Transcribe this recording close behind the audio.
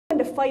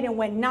fight and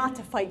when not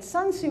to fight,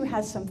 Sun Tzu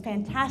has some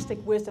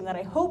fantastic wisdom that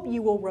I hope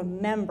you will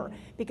remember,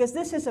 because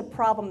this is a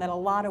problem that a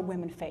lot of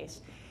women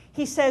face.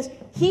 He says,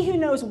 he who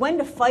knows when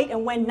to fight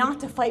and when not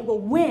to fight will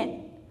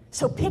win.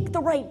 So pick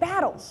the right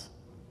battles.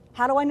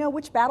 How do I know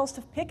which battles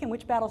to pick and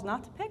which battles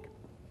not to pick?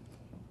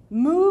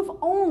 Move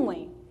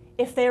only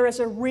if there is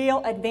a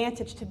real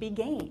advantage to be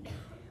gained.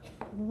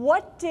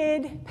 What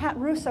did Pat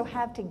Russo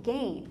have to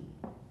gain?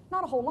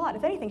 Not a whole lot.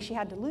 If anything, she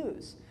had to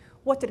lose.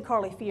 What did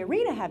Carly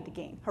Fiorina have to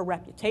gain? Her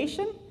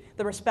reputation,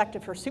 the respect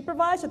of her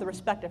supervisor, the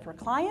respect of her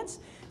clients.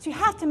 So you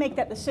have to make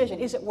that decision.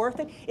 Is it worth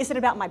it? Is it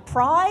about my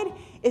pride?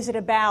 Is it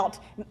about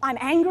I'm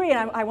angry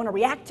and I want to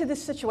react to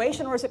this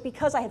situation? Or is it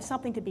because I have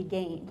something to be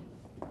gained?